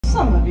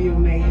Some of you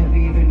may have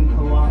even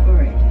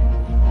cooperated.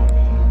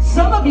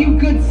 Some of you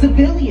good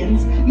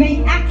civilians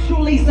may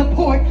actually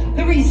support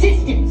the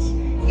resistance.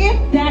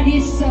 If that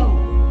is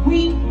so,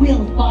 we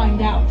will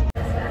find out.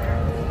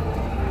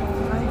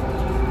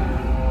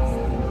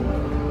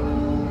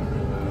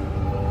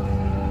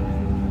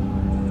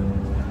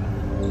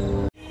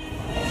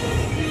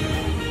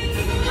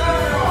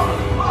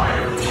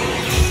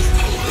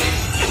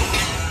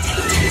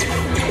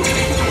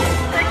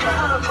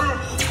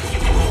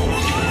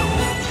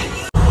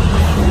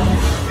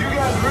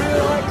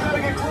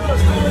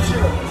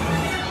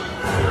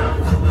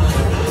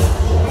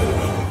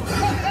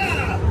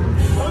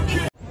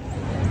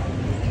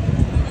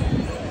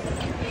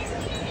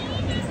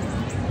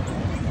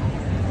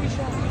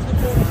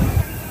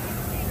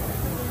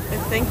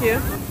 Thank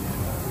you.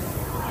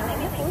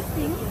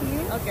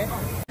 Okay.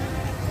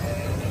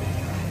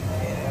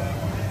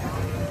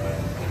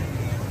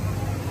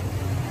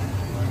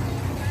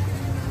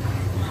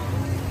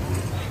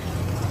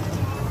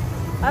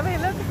 Abby,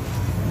 look.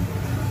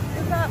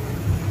 What's up?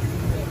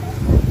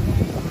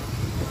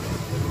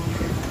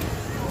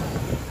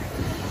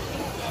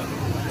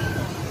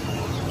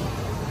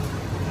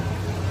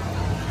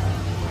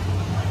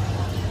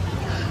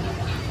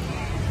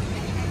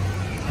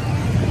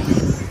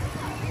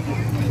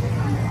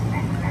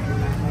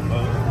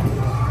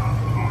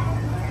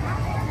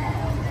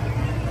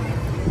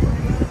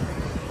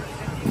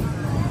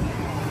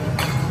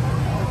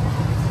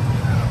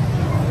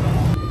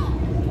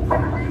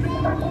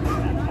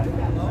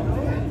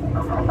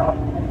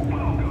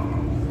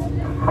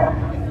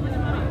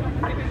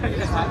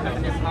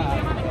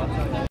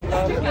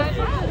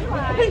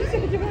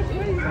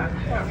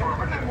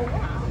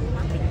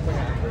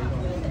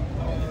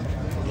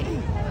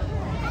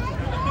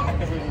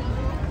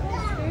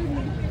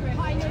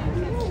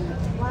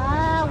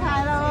 Wow,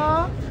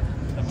 hello.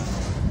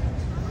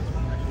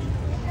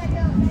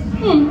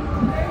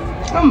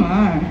 Come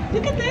on,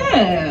 look at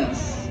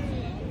this.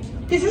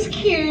 This is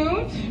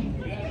cute.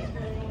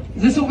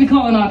 Is this what we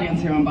call an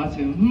audience here on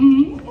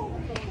Batuu?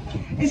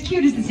 As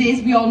cute as this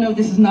is, we all know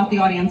this is not the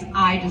audience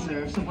I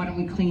deserve, so why don't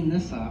we clean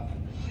this up?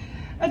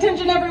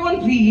 Attention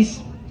everyone,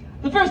 please.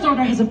 The First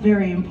Order has a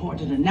very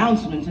important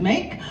announcement to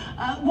make.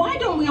 Why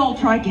don't we all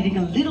try getting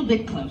a little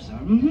bit closer?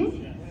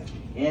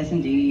 Yes,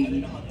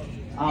 indeed.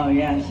 Oh,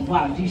 yes.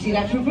 Wow, do you see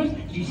that, troopers?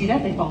 Did you see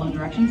that? They followed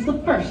directions the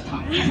first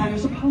time. That's how you're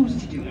supposed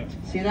to do it.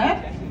 See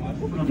that?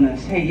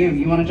 Goodness. Hey,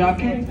 you want a job,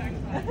 kid?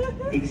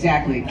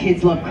 Exactly.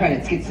 Kids love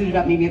credits. Get suited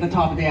up, meet me at the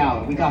top of the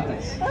hour. We got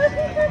this.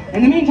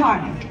 In the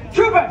meantime,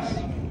 troopers,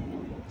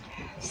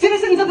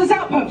 citizens of this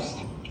outpost,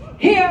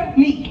 hear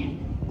me.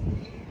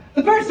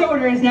 The First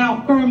Order is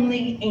now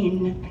firmly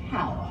in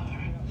power.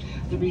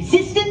 The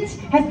resistance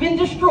has been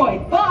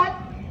destroyed, but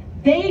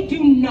they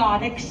do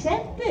not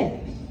accept this.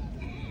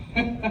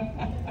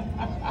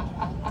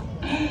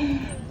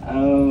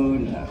 Oh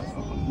no.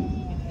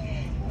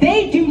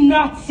 They do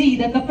not see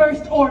that the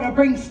First Order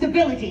brings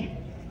stability,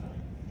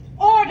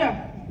 order,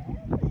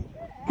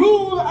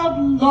 rule of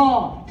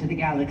law to the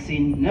galaxy.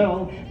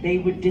 No, they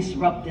would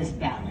disrupt this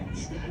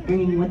balance,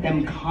 bringing with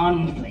them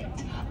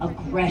conflict,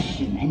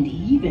 aggression, and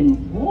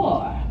even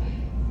war.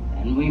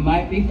 And we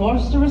might be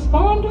forced to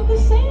respond with the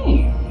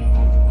same.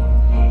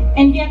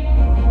 And yet,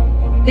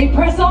 they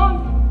press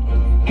on,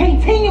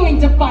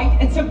 continuing to fight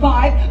and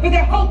survive for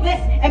their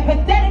hopeless and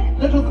pathetic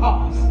little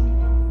cause.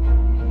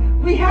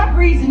 We have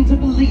reason to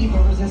believe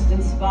a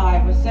resistance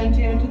spy was sent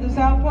here to this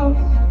outpost.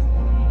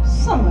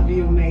 Some of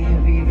you may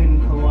have even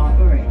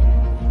cooperated.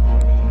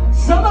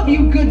 Some of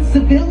you good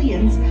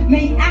civilians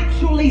may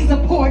actually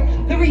support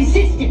the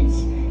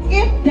resistance.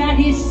 If that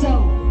is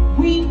so,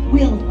 we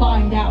will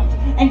find out,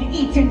 and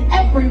each and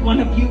every one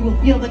of you will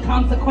feel the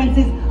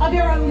consequences of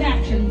your own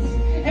actions.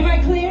 Am I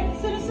clear,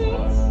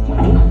 citizens?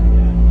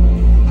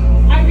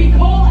 I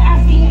recall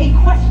asking a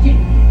question.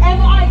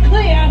 Am I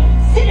clear,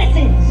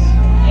 citizens?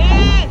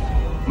 Yes!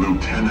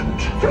 Lieutenant.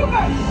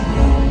 Troopers!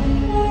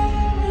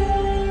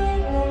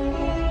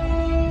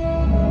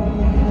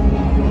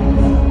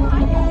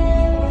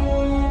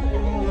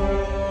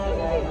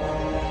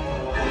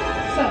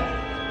 So,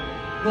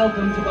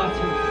 welcome to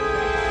Batuu.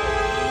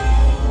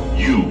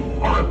 You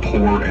are a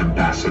poor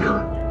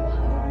ambassador.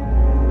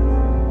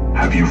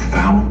 Have you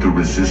found the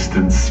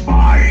resistance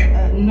spy?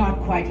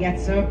 Not quite yet,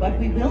 sir, but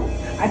we will.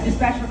 I've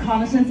dispatched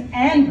reconnaissance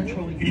and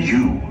patrol units.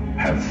 You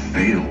have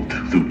failed,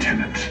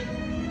 Lieutenant.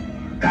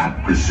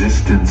 That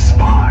resistance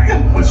spy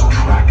was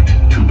tracked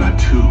to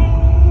Batuu.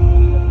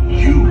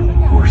 You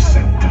were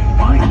sent to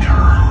find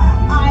her.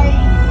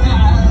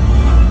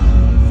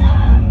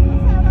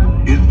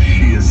 If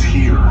she is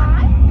here,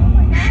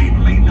 she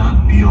may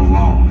not be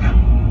alone.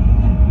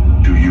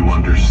 Do you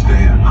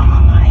understand?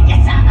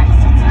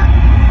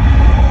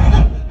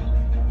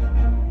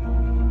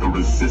 The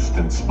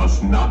resistance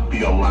must not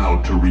be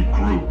allowed to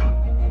regroup.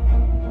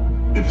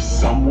 If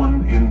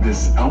someone in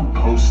this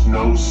outpost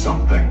knows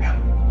something,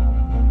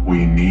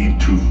 we need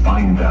to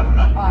find them.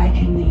 I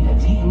can lead a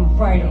team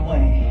right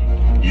away.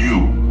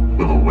 You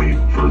will await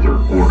further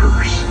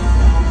orders.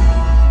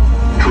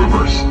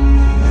 Troopers,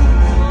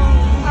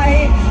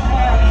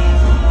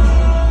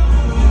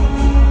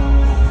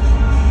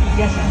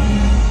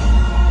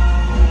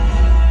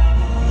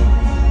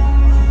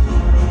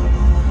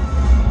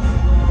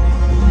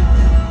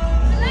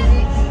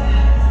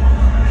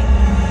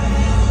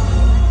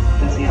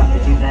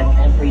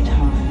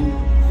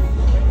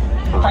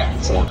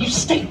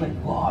 statement,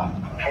 War.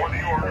 For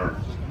the order.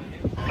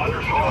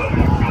 Understood.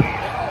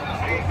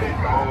 Keep it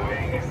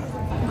moving.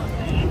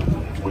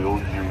 Will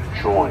you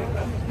join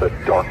the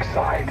dark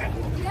side?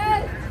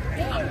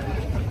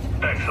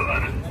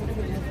 Excellent.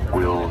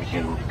 Will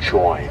you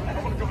join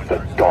the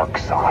dark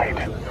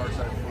side?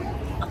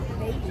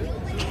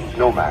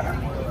 No matter.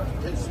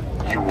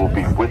 You will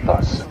be with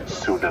us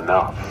soon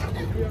enough.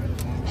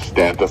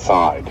 Stand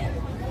aside.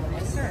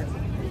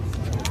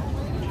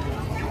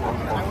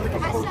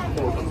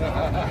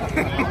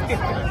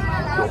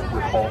 Don't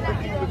recall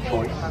making the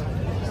choice?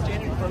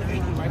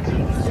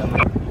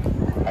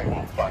 I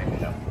will find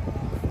him.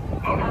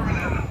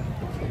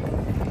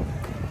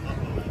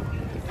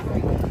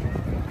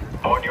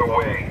 On your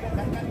way.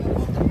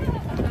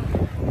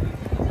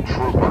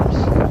 Troopers.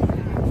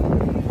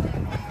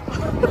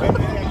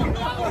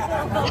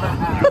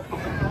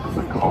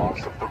 The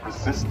cause of the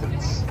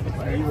resistance.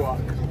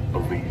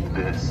 Believe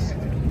this.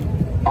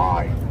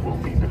 I will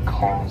be the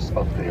cause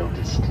of their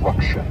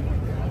destruction.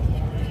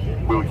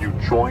 Will you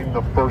join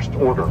the First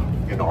Order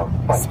in our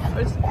fight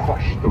to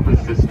crush the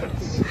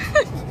resistance?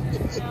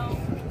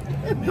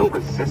 The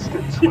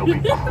resistance will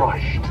be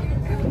crushed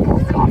and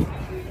forgotten.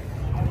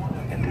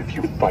 And if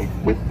you fight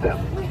with them,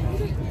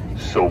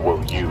 so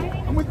will you.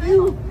 I'm with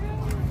you.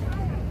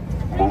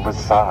 Move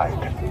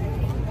aside.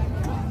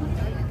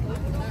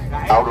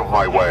 Out of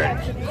my way.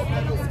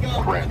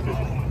 Granted.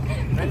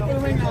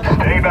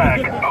 Stay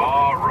back.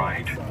 All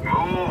right.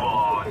 Move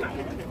on.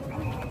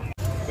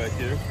 Back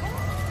here.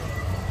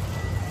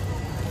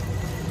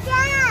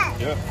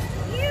 Dad! Yeah.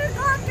 You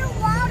got the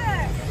water!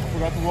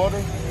 Forgot the water?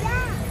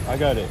 Yeah! I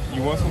got it.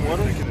 You want some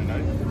water?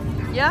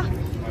 Yeah.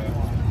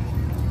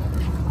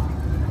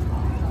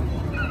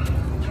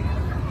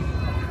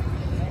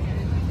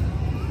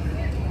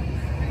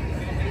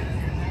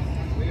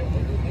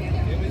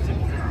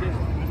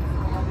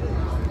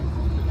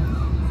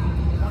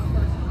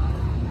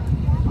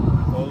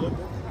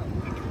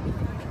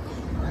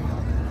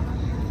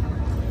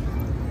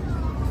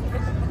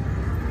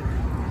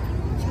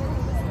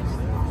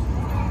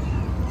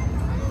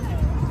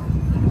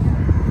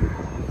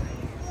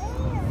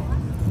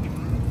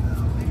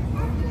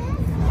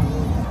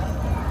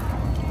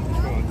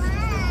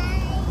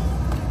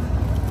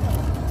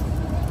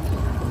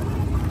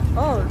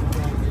 Oh.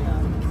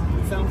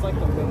 It sounds like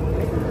the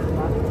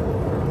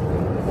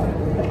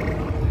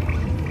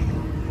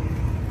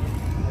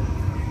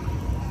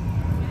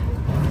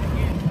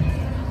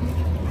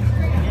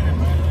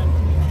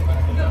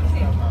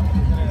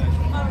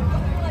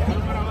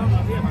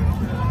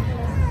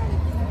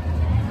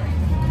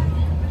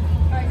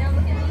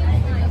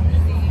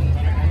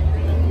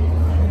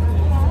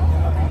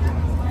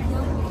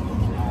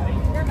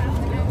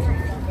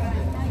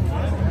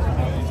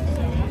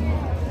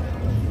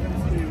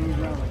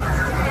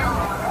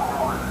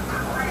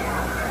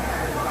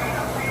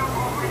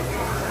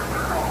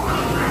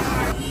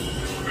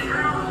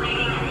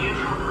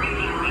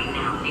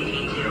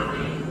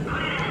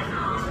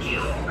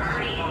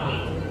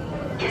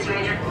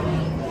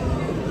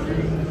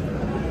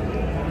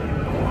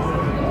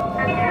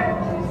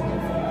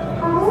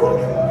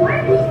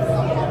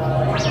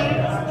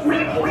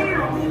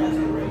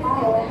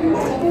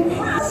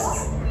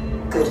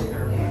Good.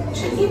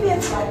 Should you be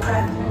at flight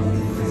prep?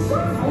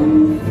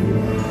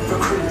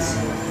 Recruits,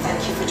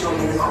 thank you for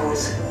joining the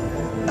cause.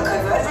 A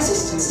covert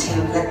resistance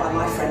team led by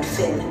my friend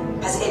Finn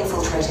has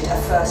infiltrated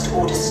a First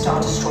Order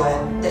Star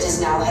Destroyer that is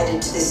now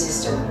headed to this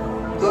system.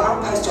 Your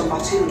outpost on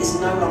Batuu is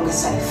no longer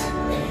safe.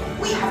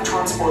 We have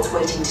transports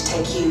waiting to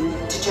take you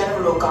to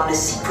General Organa's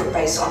secret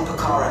base on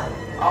Pokhara.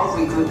 I'll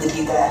regroup with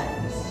you there.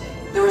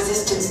 The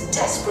Resistance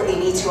desperately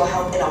needs your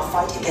help in our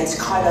fight against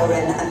Kylo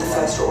Ren and the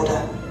First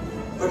Order.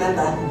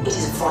 Remember, it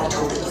is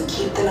vital that you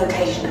keep the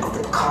location of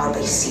the Pokhara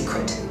base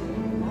secret.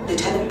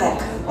 Lieutenant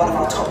Beck, one of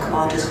our top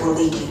commanders, will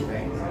lead you.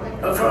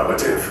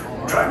 Affirmative.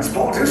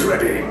 Transport is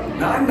ready.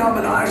 9 Num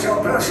and I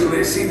shall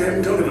personally see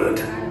them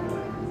delivered.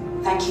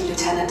 Thank you,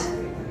 Lieutenant.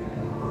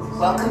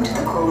 Welcome to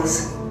the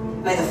cause.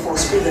 May the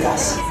Force be with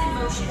us.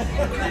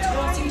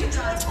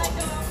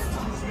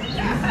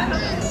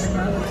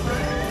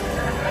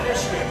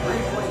 Initiate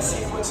replay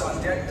sequence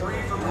on deck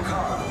 3 for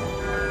Pokhara.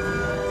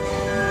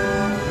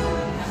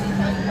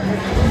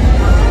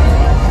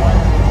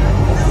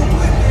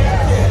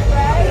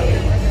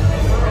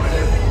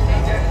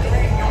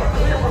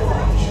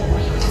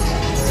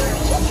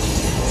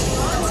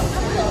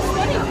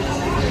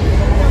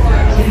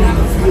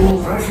 Fuel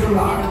pressure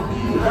line.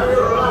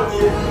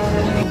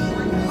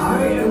 I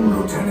am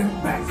Lieutenant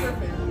Beck.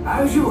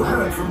 As you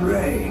heard from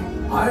Ray,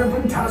 I have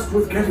been tasked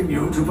with getting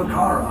you to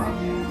Pokhara.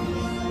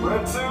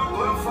 Red 2,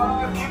 Blue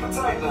 5, keep it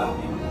tight now.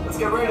 Let's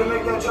get ready to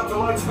make that jump to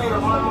light speed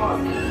on my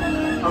mark.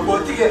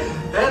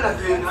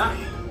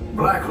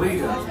 Black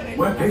Leader,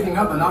 we're picking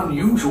up an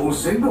unusual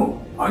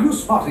signal. Are you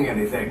spotting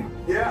anything?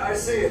 Yeah, I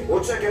see it.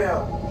 We'll check it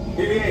out.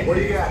 BB-8, what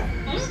do you got?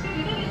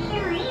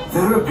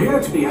 There appear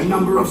to be a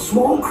number of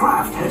small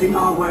craft heading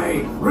our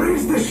way.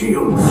 Raise the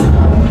shields. We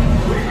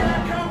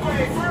got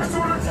company. First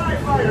Order TIE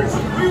fighters.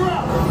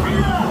 Reroute.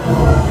 Reroute.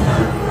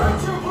 Red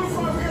 2, Blue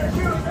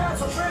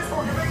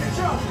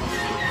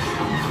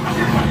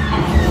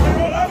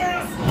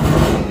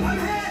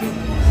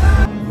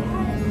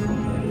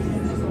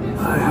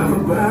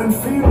bad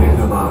feeling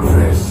about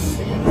this.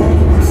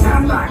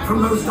 Stand back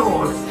from those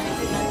doors.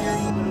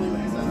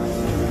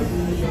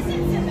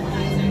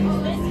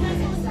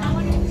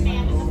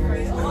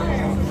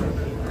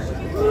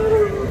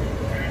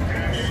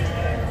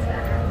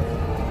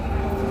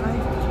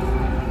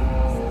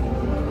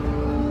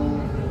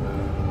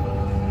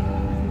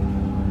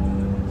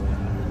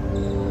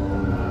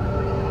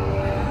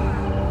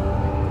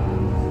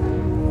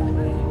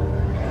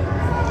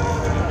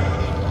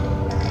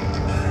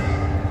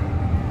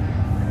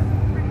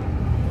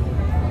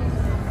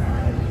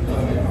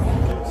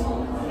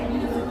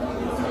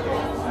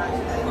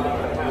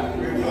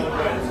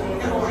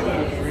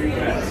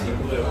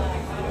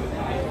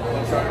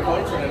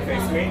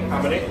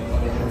 How many?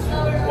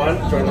 One,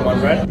 join the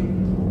one red.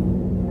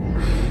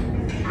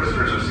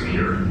 Prisoners are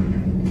secure.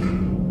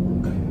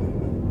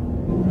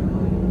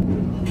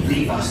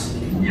 Leave us.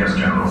 Yes,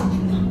 General.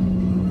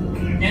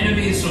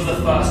 Enemies of the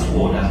First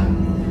Order.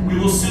 We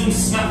will soon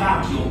snuff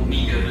out your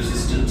meager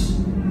resistance.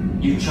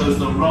 You chose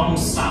the wrong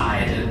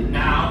side, and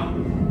now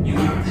you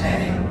will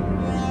pay.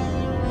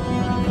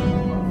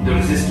 The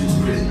Resistance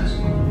prisoners.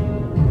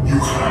 You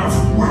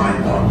have what I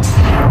want.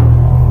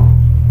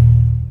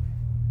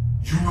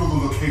 You know the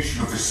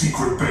location of the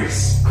secret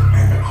base,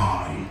 and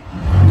I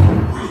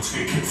will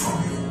take it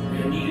from you. We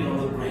are needed on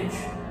the bridge.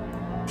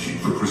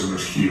 Keep the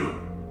prisoners here.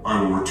 I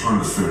will return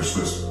to finish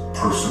this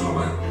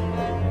personally.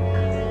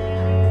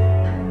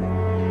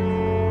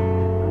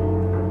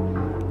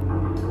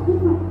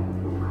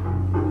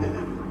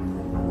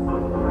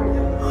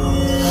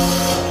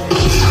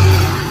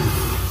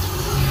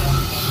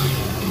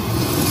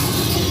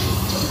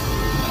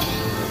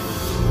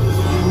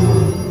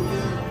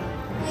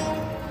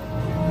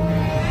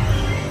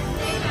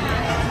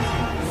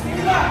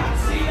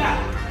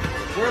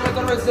 We're with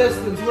the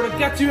Resistance. We're gonna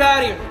get you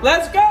out of here.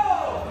 Let's go!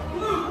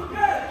 Blue,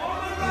 red, on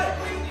my right.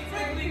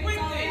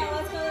 Quickly.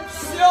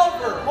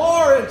 Silver,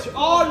 orange,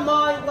 on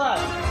my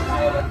left.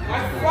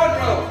 My front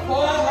row, pull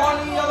on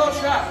the yellow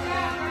trap.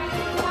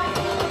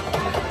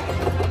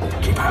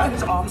 Keep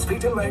hands, arms,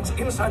 feet, and legs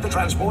inside the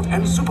transport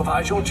and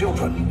supervise your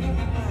children.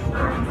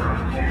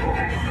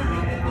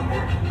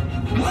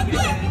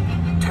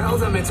 Tell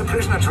them it's a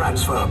prisoner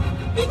transfer.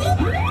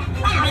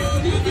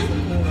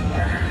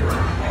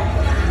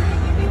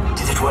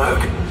 Did it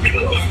work?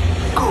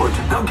 Good.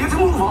 Now get a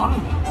move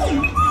on.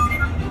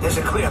 There's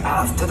a clear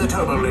path to the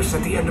turbo lifts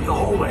at the end of the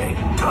hallway.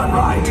 Turn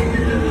right.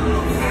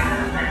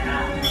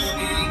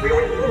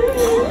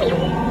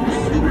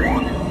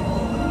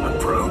 A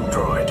probe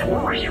droid.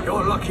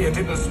 You're lucky it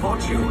didn't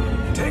spot you.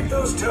 Take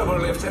those turbo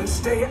lifts and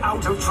stay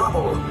out of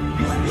trouble.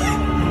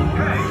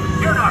 Hey,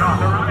 you're not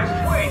authorized.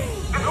 Wait,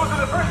 this goes to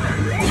the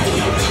prisoners.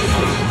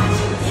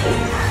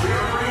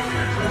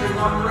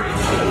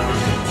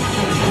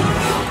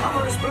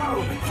 Cover is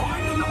blown.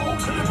 Find an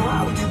alternate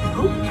route.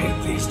 Who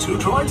picked these two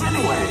droids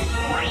anyway?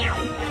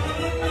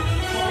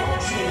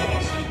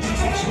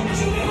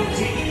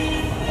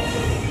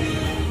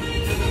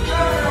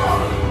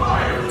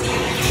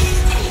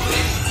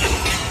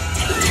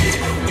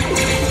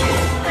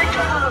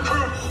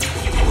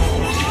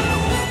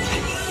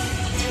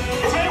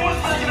 If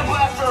anyone's packing a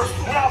blaster,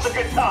 now's a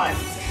good time.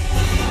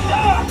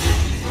 Ah!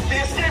 The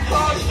escape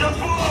pod's just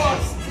below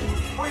us.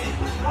 Wait,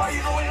 why are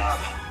you going up?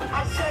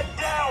 I said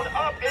down.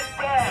 Up is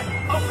bad.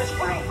 Up is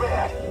real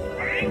bad.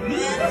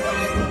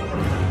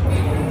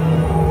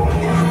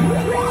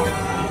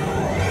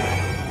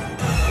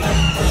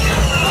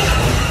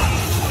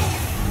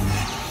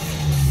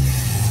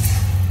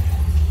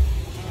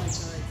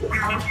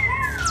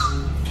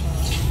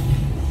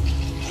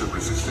 The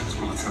Resistance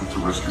will attempt to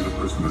rescue the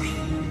prisoners.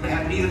 They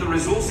have neither the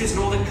resources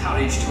nor the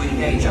courage to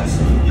engage us.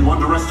 You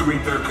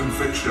underestimate their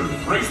conviction.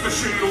 Raise the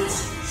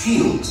shields!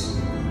 Shields?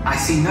 I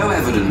see no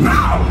evidence.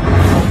 Now!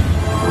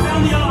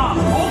 Sound the alarm!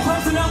 All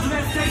personnel to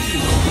their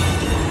stations!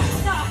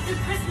 Stop! The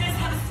prisoners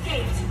have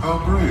escaped. How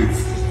brave.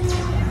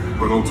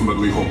 But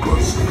ultimately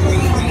hopeless.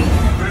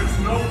 There's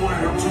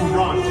nowhere to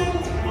run.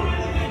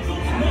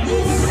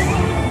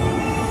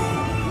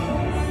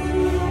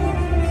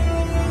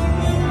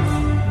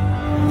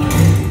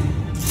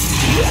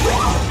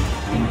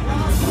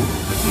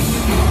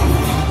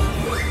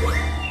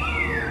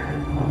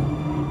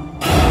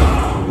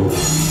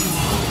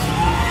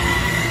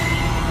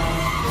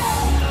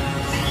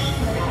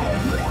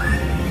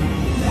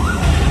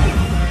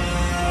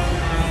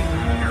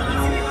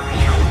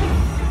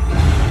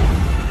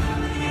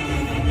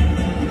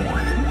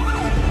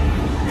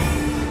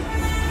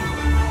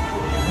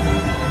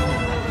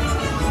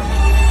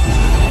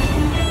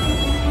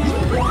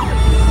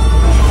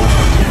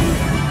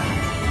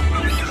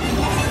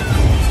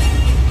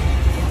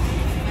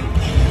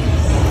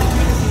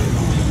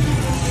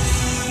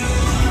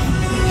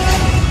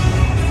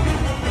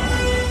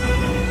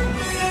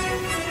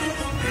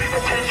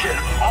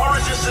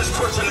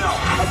 personnel.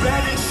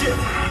 Abandoned ship.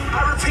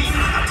 I repeat,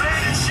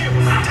 abandoned ship.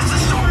 This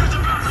is shorter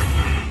than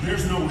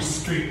There's no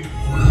escape.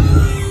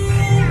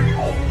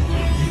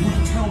 You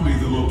will tell me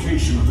the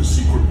location of the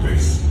secret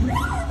base, and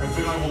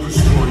then I will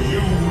destroy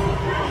you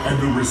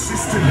and the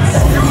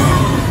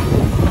Resistance.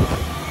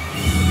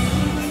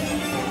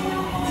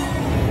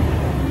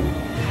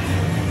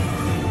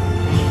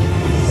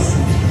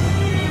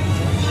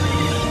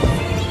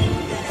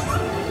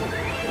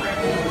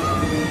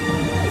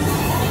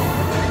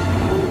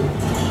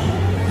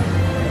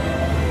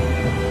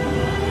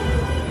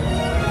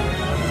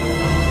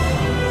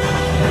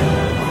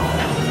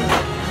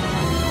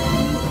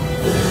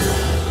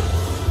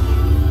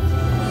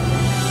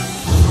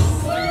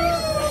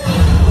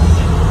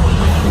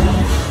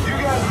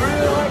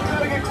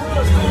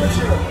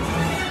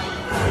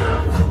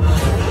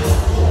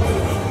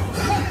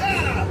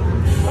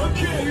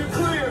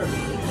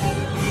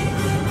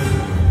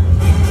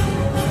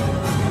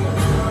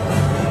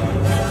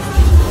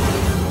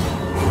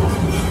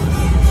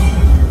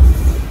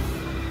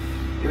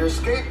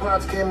 escape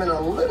pods came in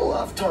a little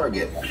off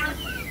target.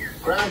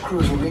 Ground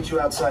crews will meet you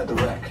outside the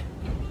wreck.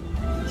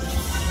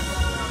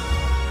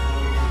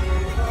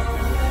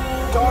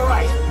 All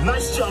right,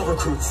 nice job,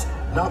 recruits.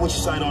 Not what you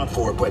signed on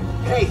for, but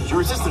hey, you're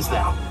resistance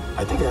now.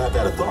 I think I have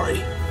that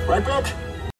authority. Right, Beck?